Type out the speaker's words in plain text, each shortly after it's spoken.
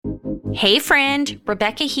Hey friend,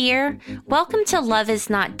 Rebecca here. Welcome to Love is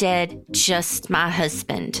Not Dead, Just My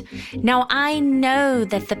Husband. Now I know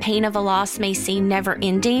that the pain of a loss may seem never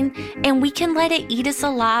ending, and we can let it eat us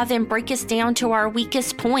alive and break us down to our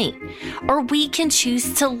weakest point, or we can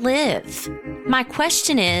choose to live. My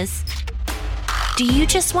question is, do you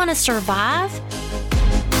just want to survive,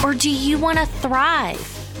 or do you want to thrive?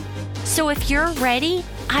 So if you're ready,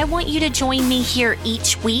 I want you to join me here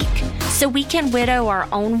each week so we can widow our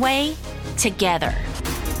own way together.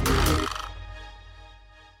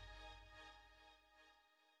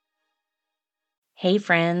 Hey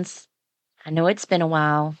friends, I know it's been a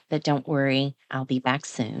while, but don't worry, I'll be back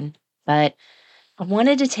soon. But I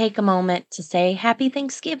wanted to take a moment to say Happy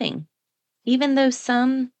Thanksgiving, even though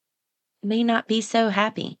some may not be so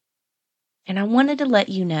happy. And I wanted to let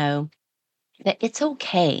you know that it's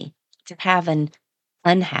okay to have an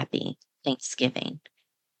unhappy Thanksgiving.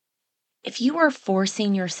 If you are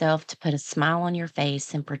forcing yourself to put a smile on your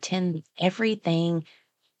face and pretend that everything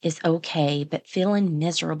is okay, but feeling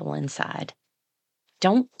miserable inside,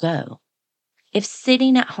 don't go. If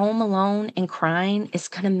sitting at home alone and crying is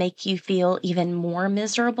going to make you feel even more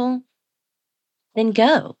miserable, then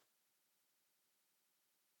go.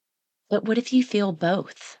 But what if you feel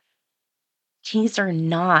both? These are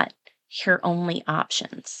not your only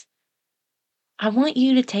options. I want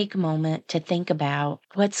you to take a moment to think about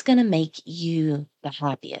what's going to make you the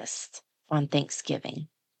happiest on Thanksgiving.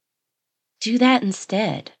 Do that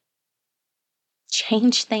instead.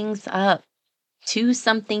 Change things up. Do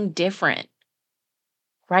something different.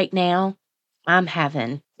 Right now, I'm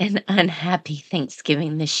having an unhappy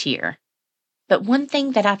Thanksgiving this year. But one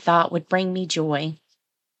thing that I thought would bring me joy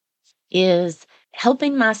is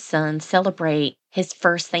helping my son celebrate his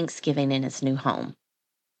first Thanksgiving in his new home,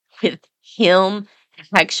 with him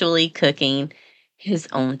actually cooking his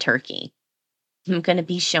own turkey. I'm going to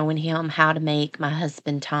be showing him how to make my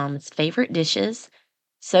husband Tom's favorite dishes,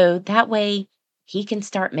 so that way he can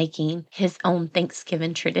start making his own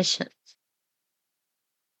Thanksgiving traditions.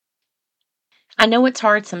 I know it's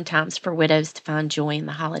hard sometimes for widows to find joy in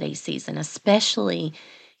the holiday season, especially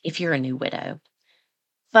if you're a new widow.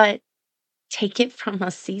 But take it from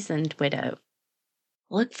a seasoned widow.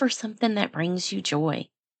 Look for something that brings you joy.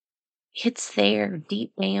 It's there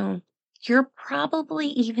deep down. You're probably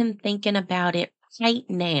even thinking about it right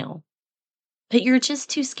now, but you're just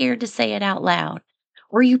too scared to say it out loud,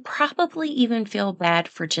 or you probably even feel bad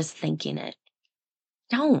for just thinking it.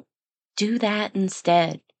 Don't do that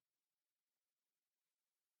instead.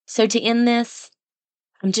 So to end this,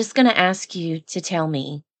 I'm just going to ask you to tell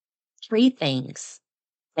me 3 things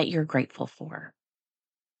that you're grateful for.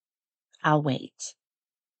 I'll wait.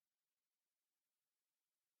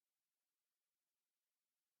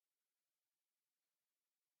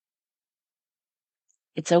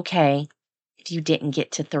 It's okay if you didn't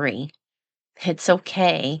get to 3. It's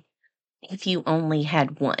okay if you only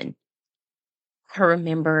had 1. I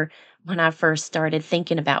remember when I first started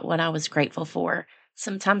thinking about what I was grateful for,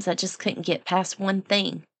 sometimes I just couldn't get past one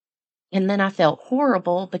thing. And then I felt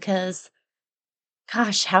horrible because,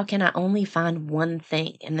 gosh, how can I only find one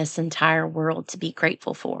thing in this entire world to be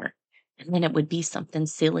grateful for? And then it would be something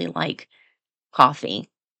silly like coffee.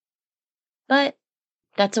 But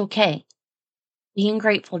that's okay. Being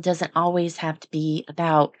grateful doesn't always have to be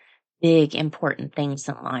about big, important things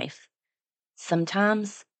in life.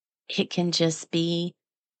 Sometimes it can just be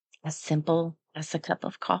as simple as a cup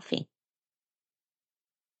of coffee.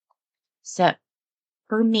 So,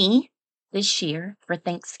 for me, this year for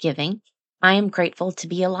Thanksgiving, I am grateful to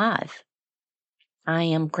be alive. I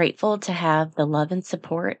am grateful to have the love and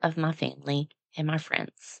support of my family and my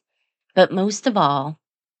friends. But most of all,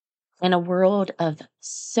 in a world of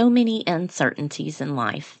so many uncertainties in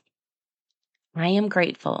life, I am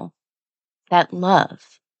grateful that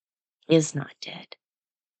love is not dead,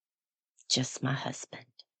 just my husband.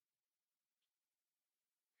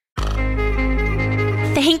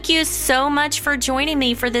 Thank you so much for joining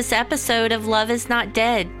me for this episode of Love is Not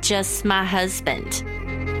Dead, Just My Husband.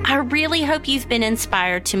 I really hope you've been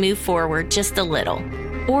inspired to move forward just a little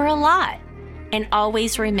or a lot. And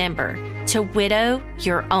always remember to widow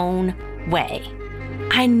your own way.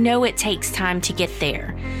 I know it takes time to get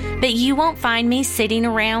there, but you won't find me sitting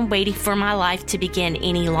around waiting for my life to begin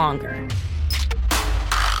any longer.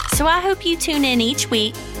 So I hope you tune in each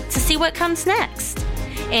week to see what comes next.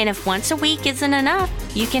 And if once a week isn't enough,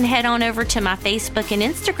 you can head on over to my Facebook and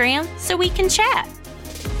Instagram so we can chat.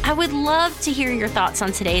 I would love to hear your thoughts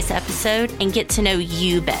on today's episode and get to know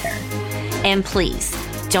you better. And please,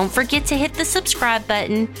 don't forget to hit the subscribe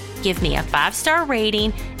button, give me a 5-star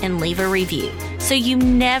rating, and leave a review so you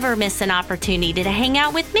never miss an opportunity to hang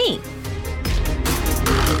out with me.